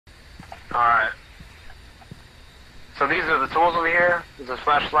Alright. So these are the tools over here. These are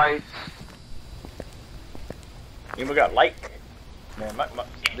flashlights. You even got light. Man,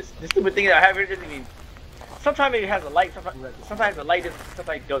 this stupid thing that I have here doesn't even... Sometimes it has a light, sometimes the light doesn't,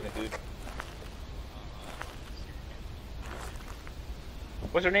 sometimes it doesn't, dude.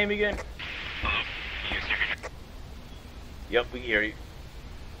 What's her name again? Yep, we can hear you.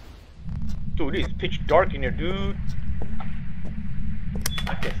 Dude, it is pitch dark in here, dude.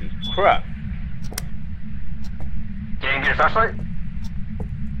 I can't see crap. Can you get a flashlight?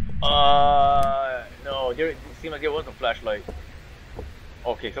 No, it seemed like there was a flashlight.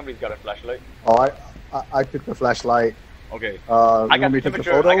 Okay, somebody's got a flashlight. Oh, I took the flashlight. Okay. I got the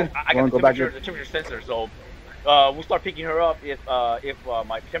temperature. I got the temperature sensor, so we'll start picking her up if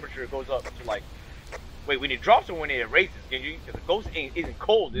my temperature goes up to like. Wait, when it drops or when it raises, can you? Because the ghost isn't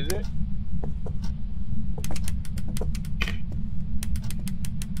cold, is it?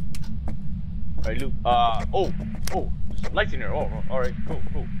 Alright, Luke. Oh, some lights in here. Oh, alright,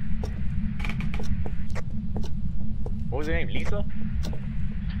 cool. What was her name? Lisa?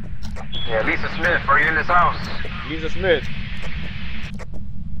 Yeah, Lisa Smith. Are you in this house? Lisa Smith.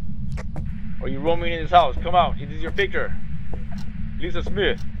 Are you roaming in this house? Come out. This is your picture. Lisa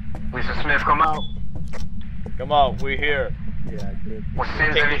Smith. Lisa Smith, come out. Come out. We're here. Yeah, good. What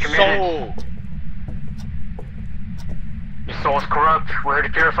sins have you committed? Soul. Your soul's corrupt. We're here to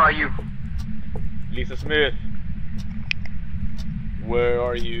purify you. Lisa Smith. Where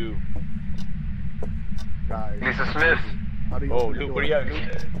are you? Guys. Lisa Smith. Oh, Luke, where are you at,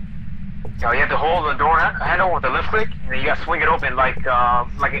 Luke? You have to hold the door handle with the left click, and then you gotta swing it open like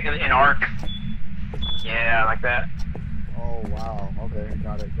an arc. Yeah, like that. Oh wow. Okay,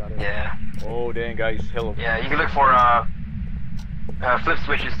 got it. Yeah. Oh dang, guys, hello. Yeah, you can look for flip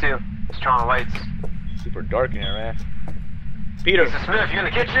switches too. Just turn on the lights. Super dark in here, man. Peter. Lisa Smith, you in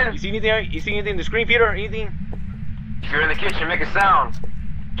the kitchen? You see anything? You see anything in the screen, Peter? Anything? If you're in the kitchen, make a sound.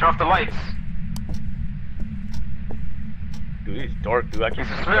 Turn off the lights. Dude, it's dark, dude. I can't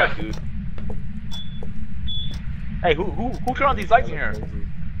see Lisa crap, Smith. dude. Hey, who turned on these lights in here?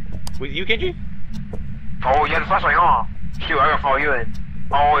 Was you, Kenji? Oh, you have the flashlight on. Shoot, I gotta follow you in.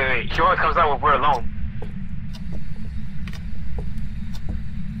 Oh, wait. She always comes out when we're alone.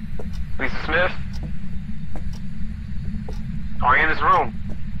 Lisa Smith? Are you in this room?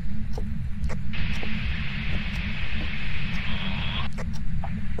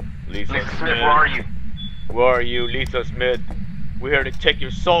 Lisa Smith, where are you? Where are you, Lisa Smith? We're here to take your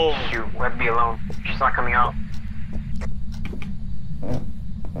soul. Shoot, we have to be alone. She's not coming out. The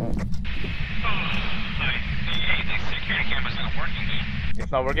security camera's not working, dude.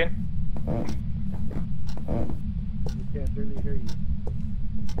 It's not working? We can't barely hear you.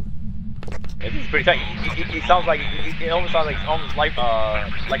 Yeah, this is pretty tight. It sounds like it almost sounds like it's almost like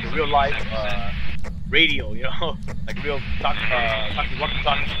a real life radio, you know, like real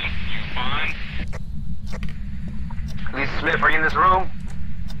walkie-talkie. Fine. Lisa Smith, are you in this room?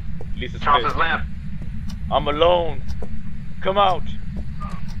 Lisa Turn off Smith. this lamp. I'm alone. Come out.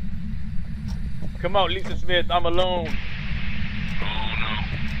 Come out, Lisa Smith. I'm alone. Oh no.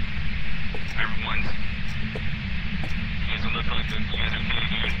 Everyone's. You guys don't look like this. You guys are really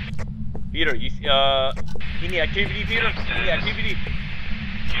good. Peter, any activity, Peter? Any activity?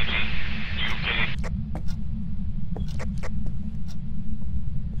 Kenji, you okay?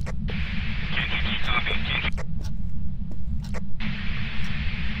 Kenji, do you copy? Kenji.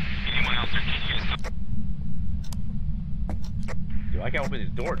 Anyone else there? Can you guys copy? Dude, I can't open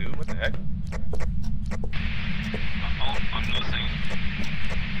this door, dude. What the heck? Oh, I'm losing.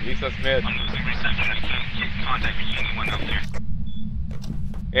 Lisa Smith. I'm losing reception. I can't get contact with anyone out there.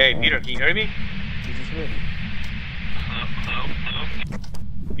 Hey, Peter, can you hear me? Lisa Smith. Hello?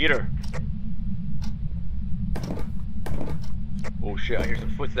 Peter. Oh shit, I hear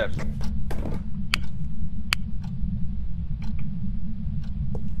some footsteps.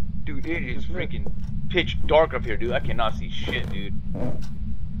 Dude, it is freaking pitch dark up here, dude. I cannot see shit, dude.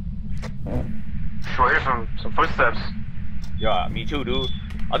 Sure, hear some footsteps. Yeah, me too, dude.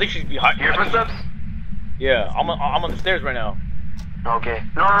 I think she's behind. You hear footsteps? Yeah, I'm on the stairs right now. Okay.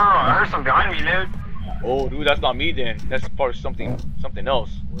 No, I heard something behind me, dude. Oh, dude, that's not me then. That's part of something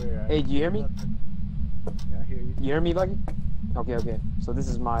else. Hey, do you hear me? Yeah, I hear you. You hear me, Lucky? Okay. So this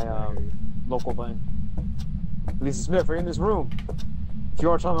is my local button. Lisa Smith, are you in this room? If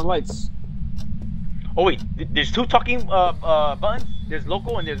you are, turn on the lights. Oh wait, there's two talking buttons. There's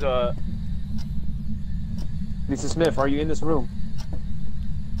local and there's Lisa Smith, are you in this room?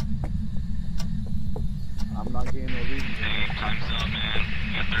 I'm not getting no reason. Hey, time's up, man.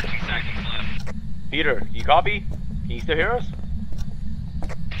 You got 13 seconds left. Peter. You copy? Can you still hear us?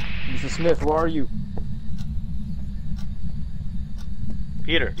 Lisa Smith, where are you?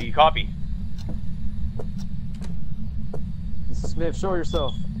 Peter, do you copy? Lisa Smith, show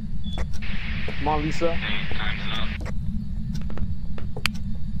yourself. Come on, Lisa. Hey, time's up.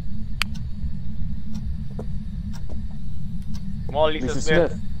 Come on, Lisa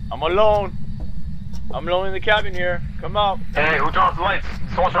Smith. I'm alone. I'm alone in the cabin here. Come out. Hey, who turned off the lights?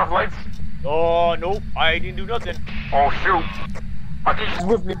 Someone turned off the lights? Oh, nope. I didn't do nothing. Oh, shoot. I think She's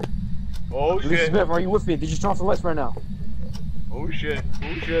with me. Oh, Lisa shit. Smith, are you with me? Did you turn off the lights right now? Oh, shit.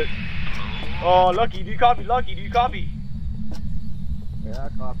 Oh, shit. Oh, Lucky, do you copy? Lucky, do you copy? Yeah,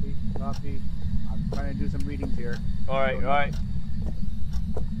 copy. Copy. I'm trying to do some readings here. Alright, alright.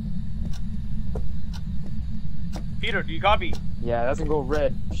 Peter, do you copy? Yeah, that's gonna go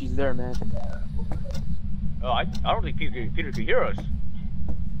red. She's there, man. Oh, I don't think Peter could hear us.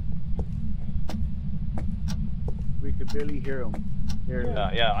 We could barely hear him. Here.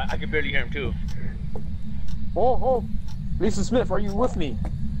 Yeah, I can barely hear him too. Oh, Lisa Smith, are you with me?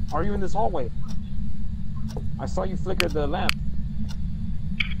 Are you in this hallway? I saw you flicker the lamp.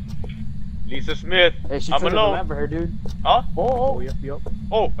 Lisa Smith, Hey, she I'm flickered alone. the lamp right here, dude. Huh? Oh, yep.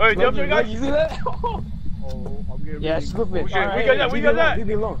 Oh, hey, the upstairs guys. You see that? Oh, I'm getting Yeah, she's with me. Oh, shit, Alright, we got that, we leave got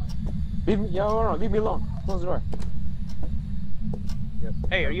me alone, that. Leave me alone. Leave me alone. Close the door.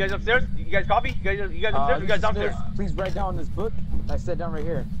 Hey, are you guys upstairs? You guys copy? You guys upstairs? You guys Lisa downstairs? Smith, please write down this book I set down right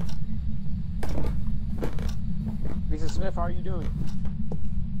here. Lisa Smith, how are you doing?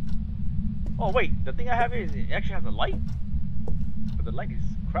 Oh wait, the thing I have here is it actually has a light, but the light is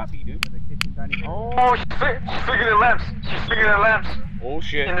crappy, dude. in the kitchen dining area. Oh, she's figuring the lamps. She's figuring the lamps. Oh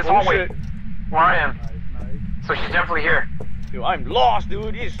shit! In this Oh hallway. shit! Where I am. Nice. So she's definitely here. Dude, I'm lost,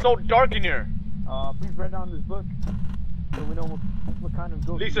 dude. It's so dark in here. Please write down this book so we know what kind of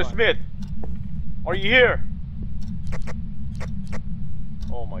ghost Lisa you are. Smith, are you here?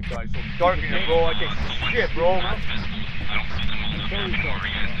 Oh my god, it's so dark in here, bro. I can't see shit, bro. I don't see them on the floor. Are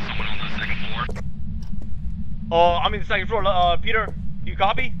you guys? Is someone on the second floor? Oh, I'm in the second floor. Peter, do you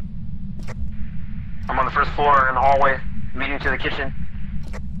copy? I'm on the first floor in the hallway, leading to the kitchen.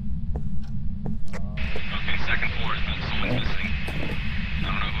 Okay, second floor. Someone's missing. I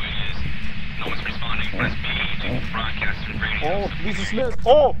don't know who it is. No one's responding. Press B to broadcast and radio. Oh, Lisa Smith.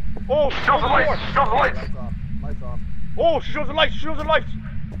 Oh, she Show shows the the lights. door. Show the lights. Lights off. Lights off. Oh, she shows the lights. She shows the lights.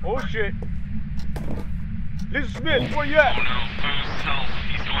 Oh shit. Lisa Smith, where you Oh at? no, Boo's health.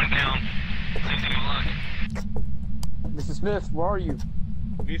 He's going down. Same thing with luck. Lisa Smith, where are you?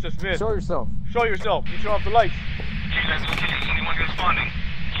 Lisa Smith, Show yourself. show yourself. You turn off the lights. You guys okay? Anyone responding?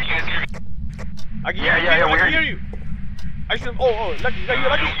 Can you guys hear me? I can Yeah, hear you. yeah, Peter, we I can hear hear you. I see them. Oh, Lucky, is that you, I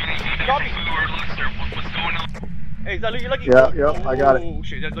Lucky? don't get anything. Copy. Boo or Luxor, what's going on? Hey, is that you, Lucky? Yeah, I got it. Oh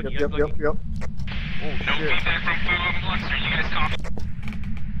shit, that's Lucky. Yep. That's Lucky. Yep. Oh No shit. feedback from Boo and Luxor. You guys copy?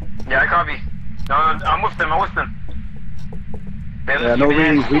 Yeah, I copy. No, I'm with them. I'm with them. Yeah, no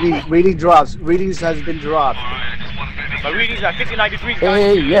readings. Reading drops. Readings has been dropped. Alright, I just wanted to make My sure. reading's at 59 degrees, guys.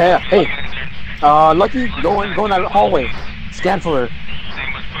 Hey, yeah, hey. You guys are Lucky, go in that hallway. Scan for her.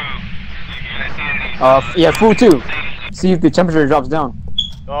 same with Boo. You guys see anything? Yeah, food too. See if the temperature drops down.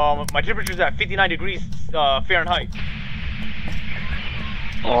 My temperature's at 59 degrees Fahrenheit.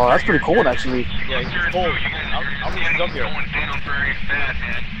 Oh, that's pretty cold actually. Yeah, Luxor it's and Boo, cold. you guys I'm are reaching up going here. down very fast,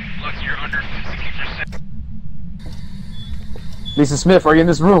 and Luxor, you're under 60%. Lisa Smith, are you in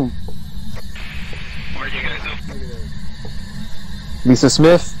this room? Where are you guys up? Lisa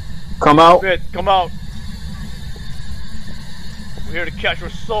Smith, come out. Smith, come out. We're here to catch your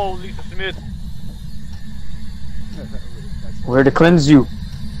soul, Lisa Smith. We're here to cleanse you.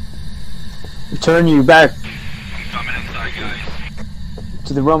 Return you back I'm coming inside, guys.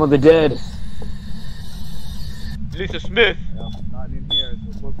 to the realm of the dead. Lisa Smith, Yeah, not in here.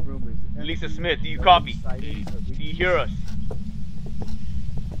 The book room is empty. Lisa Smith, do you No copy? sightings of Do you hear us?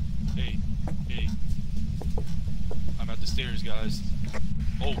 Hey, I'm at the stairs, guys.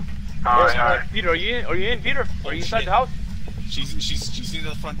 Oh, Alright. Peter, are you in? Are you in, Peter? Are you inside shit. the house? she's in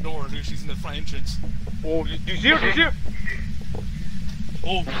the front door, dude. She's in the front entrance. Oh, do you see her? Do you see her?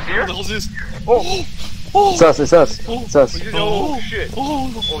 Oh, what the hell's this? Oh, It's us, it's us. It's us. oh, shit.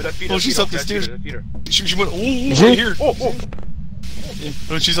 Oh, Oh, that's Peter. oh, she's Peter, up the that's stairs. Peter, that's Peter. She went. Oh, She? right here. Oh, oh.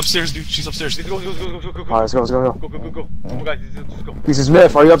 Oh, she's upstairs, dude. She's upstairs. Let's go. Alright, let's go. Go. Come on, guys, let's go. Lisa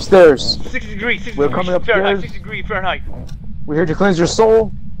Smith, are you upstairs? 60 degrees, 60 We're degrees coming Fahrenheit, upstairs. 60 degrees Fahrenheit. We're here to cleanse your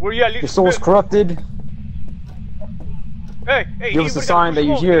soul. Where you at, Lisa Your soul's Smith? corrupted. Hey, Give us a anybody got sign that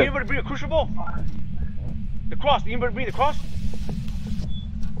you're crucible? here. Anybody bring a crucible? The cross. Anybody bring the cross?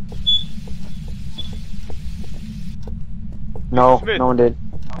 No, Smith. no one did.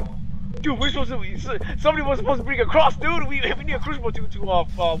 Dude, we're supposed to. Somebody was supposed to bring a cross, dude. We need a crucible to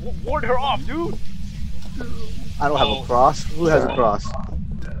ward her off, dude. I don't have a cross. Who has a cross?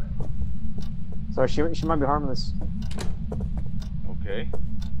 Sorry, she might be harmless. Okay.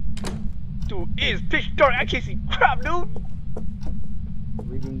 Dude, it's pitch dark. I can't see crap, dude.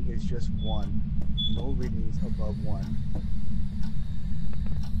 Reading is just 1. No reading is above 1.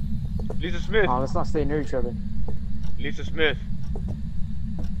 Lisa Smith. Let's not stay near each other. Lisa Smith.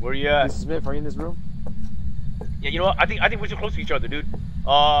 Where you at? Lisa Smith, are you in this room? Yeah, you know what? I think we're too close to each other, dude.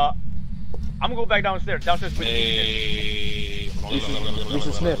 I'm gonna go back downstairs. Downstairs with Hey.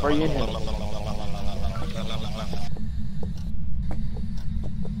 Lisa Smith, are you in here?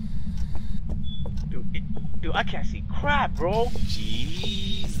 Dude, I can't see crap, bro.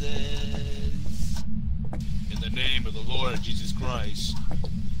 Jesus. In the name of the Lord Jesus Christ,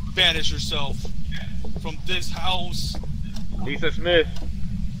 banish yourself from this house. Lisa Smith.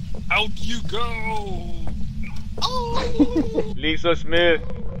 Out you go. Oh. Lisa Smith.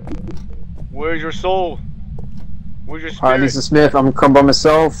 Where's your soul? Where's your spirit? Alright, Lisa Smith, I'm gonna come by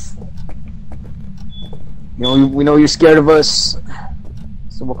myself. You know, we know you're scared of us.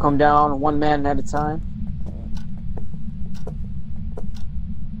 So we'll come down one man at a time.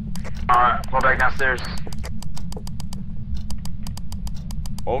 Alright, go back downstairs.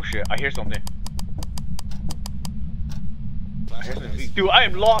 Oh shit, I hear something. Dude, I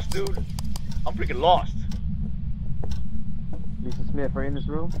am lost, dude. I'm freaking lost. Lisa Smith, are you in this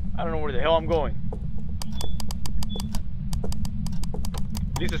room? I don't know where the hell I'm going.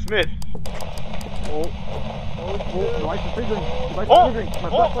 Lisa Smith. Oh, the lights are flickering. The lights Oh! are flickering. My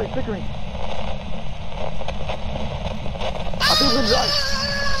Oh! flashlight's flickering. I think we're gonna die.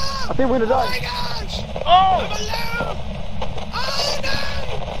 I think we're gonna die. Oh my gosh! Oh! I'm alive! Oh no!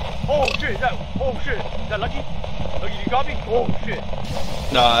 Oh shit, oh shit. Is that Lucky? Lucky, you got me? Oh shit.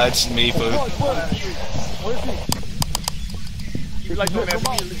 Nah, that's me, food. Where is he? Keep your lights on, man.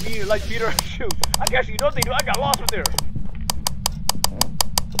 We need a light, Peter. Shoot. I guess you know what they do. I got lost with there.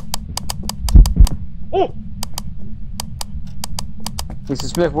 Oh! Lisa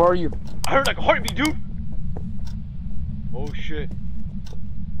Smith, where are you? I heard like a heartbeat, dude. Oh shit.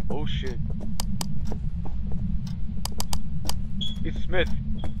 Oh shit. Lisa Smith.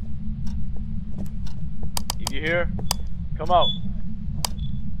 If you're here, come out.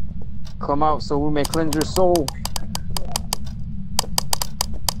 Come out so we may cleanse your soul.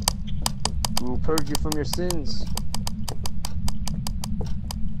 We will purge you from your sins.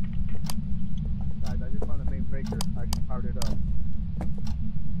 Guys, I just found the main breaker. I just powered it up.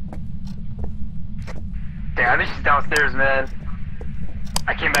 Damn, I think she's downstairs, man.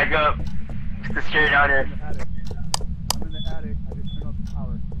 I came back up. It's scary down here. I'm in the attic. I just turned off the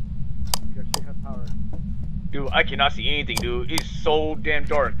power. You guys should have power. Dude, I cannot see anything, dude. It's so damn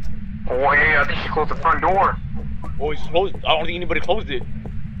dark. Oh yeah, I think she closed the front door. Oh, it's closed. I don't think anybody closed it.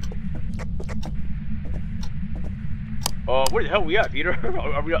 Where the hell are we at, Peter?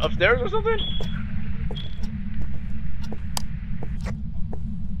 Are we upstairs or something?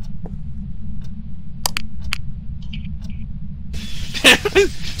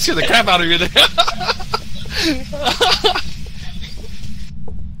 Scare the crap out of you there.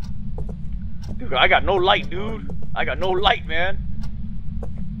 Dude, I got no light, dude. I got no light, man.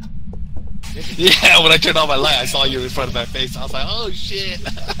 Yeah, when I turned on my light, I saw you in front of my face. I was like, oh shit.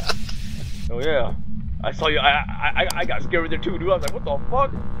 Oh yeah. I saw you. I got scared there too, dude. I was like, what the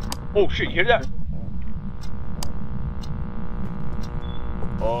fuck? Oh shit, you hear that?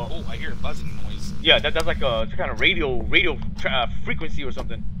 Oh, I hear a buzzing noise. Yeah, that's like a it's kind of radio frequency or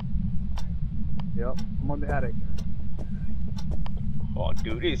something. Yep, I'm on the attic. Oh,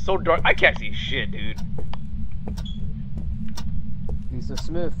 dude, it is so dark. I can't see shit, dude. Lisa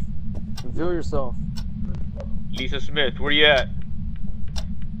Smith, reveal yourself. Lisa Smith, where you at?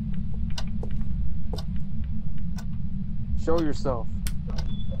 Show yourself.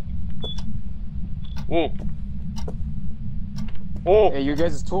 Whoa. Oh. Hey, your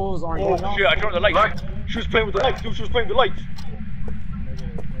guys' tools aren't Oh getting off. shit, I turned on the lights. She was playing with the lights, dude. She was playing with the lights.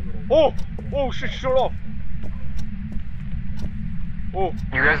 Oh. Oh shit, shut off. Oh.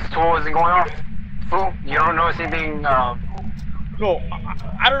 You guys' tool isn't going off? Fool? You don't notice anything, No,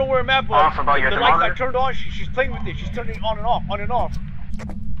 I don't know where I'm at, but off about your the lights I thermometer? turned on, she's playing with it. She's turning it on and off.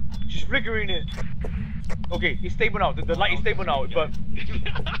 She's flickering it. Okay, it's stable now. The light is stable now, but...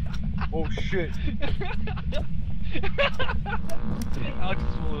 Oh shit. I'll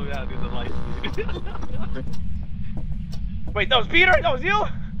just follow you out through the lights, dude. Wait, that was Peter? That was you?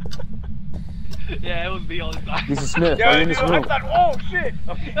 Yeah, it was me all the time. Lisa Smith, are Yeah, you in dude, this I room? thought, oh shit.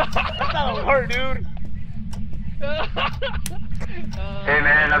 I thought it was her, dude. Hey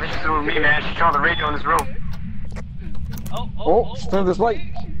man, I think she's with me, man. She's on the radio in this room. Oh, turn this light.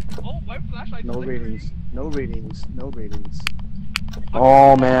 Oh, my flashlight. No ratings. No ratings. No ratings.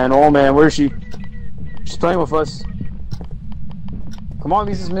 Oh man, where is she? She's playing with us. Come on,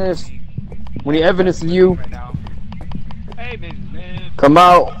 Lisa Smith. We need evidence of you. Right now. Hey, Mrs. Smith. Come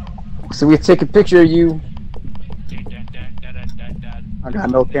out so we can take a picture of you. I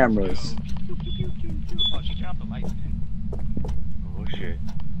got no cameras. Oh, she turned off the lights, man. Oh shit.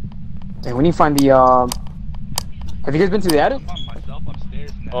 Hey, we need to find the Have you guys been to the attic? I found myself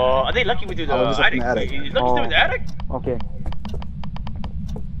upstairs. I think Lucky went to the I was up in the attic. attic. Is Lucky still in the attic? Okay.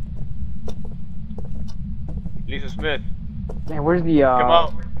 Lisa Smith, Man, where's the come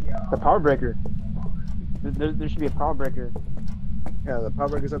out. the power breaker? There should be a power breaker. Yeah, the power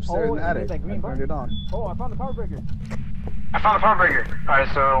breaker's upstairs in the attic. that green I turned it on. Oh, I found the power breaker. I found the power breaker. Alright,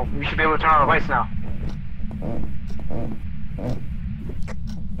 so we should be able to turn on the lights now.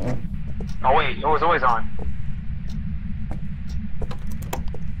 Oh wait, it was always on.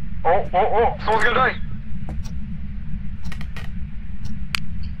 Oh, someone's gonna die.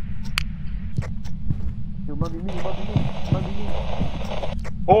 Dude, might be me.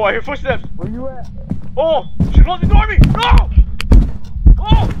 Oh, I hear footsteps. Where you at? Oh, she's closing the door on me. No!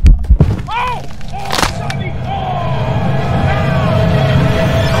 Oh! Oh! Oh! She shot me! Oh!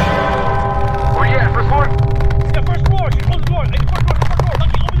 Where you at? First floor? Yeah, first floor. She closed the door. Hey, front door.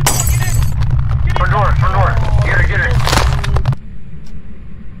 Lucky, open the door. Get in. Front door. Get her.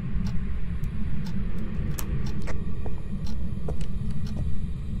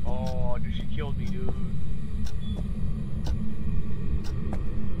 Oh, dude, she killed me, dude.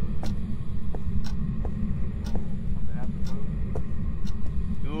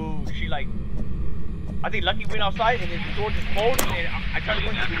 Dude, she like... I think Lucky went outside and then the door just closed and I tried to go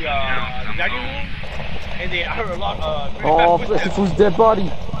into the dining room and then I heard a lot Oh, really that's fast the fool's dead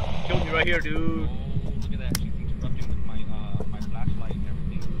body. killed me right here, dude. Oh, look at that. She's interrupting with my my flashlight and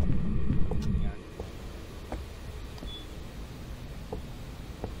everything. Yeah.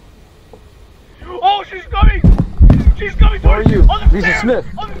 Oh, she's coming! She's coming Where are towards you? On the Lisa stairs! Smith.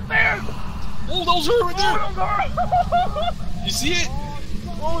 On the stairs! Oh, that was her right there. Oh, You see it?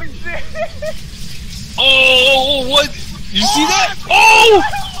 holy shit! Oh, what? You see that? Oh!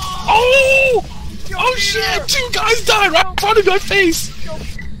 Oh! Oh shit! 2 guys died right in front of my face!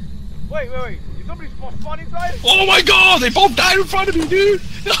 Wait. Is somebody spawn inside? Oh my god! They both died in front of me, dude!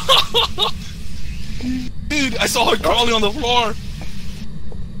 Dude, I saw her crawling on the floor.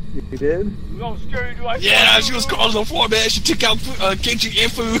 You did? I'm scary, dude. Yeah, she was crawling on the floor, man. She took out Kenji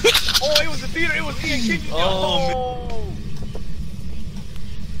and Fu. Oh, it was the theater. It was me and Kenji. Oh,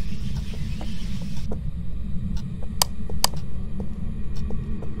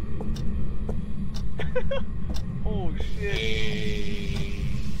 Oh shit! Hey.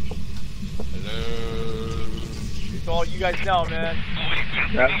 Hello. It's all you guys now, man.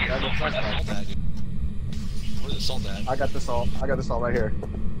 Yeah, Where's the salt at? I got the salt. Right here.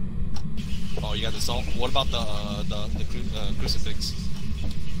 Oh, you got the salt. What about the crucifix?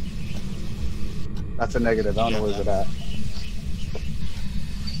 That's a negative. I don't know where's it at.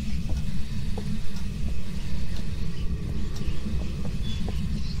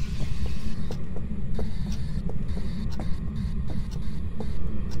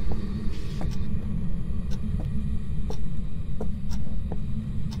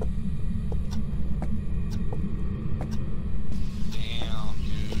 Damn,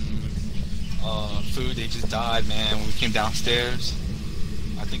 dude. Food, they just died, man, when we came downstairs.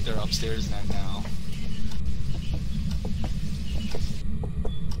 I think they're upstairs now.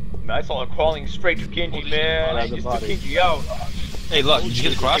 Man, I saw her crawling straight to Kenji, man. I the just took body. Kenji out. Hey, look, did you get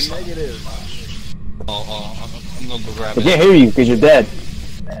the cross? Negative. I'm gonna go grab They it. can't hear you because you're dead.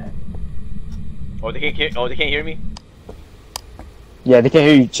 Oh, they can't hear me. Yeah, they can't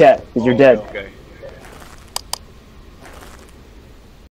hear you chat because you're dead. Okay.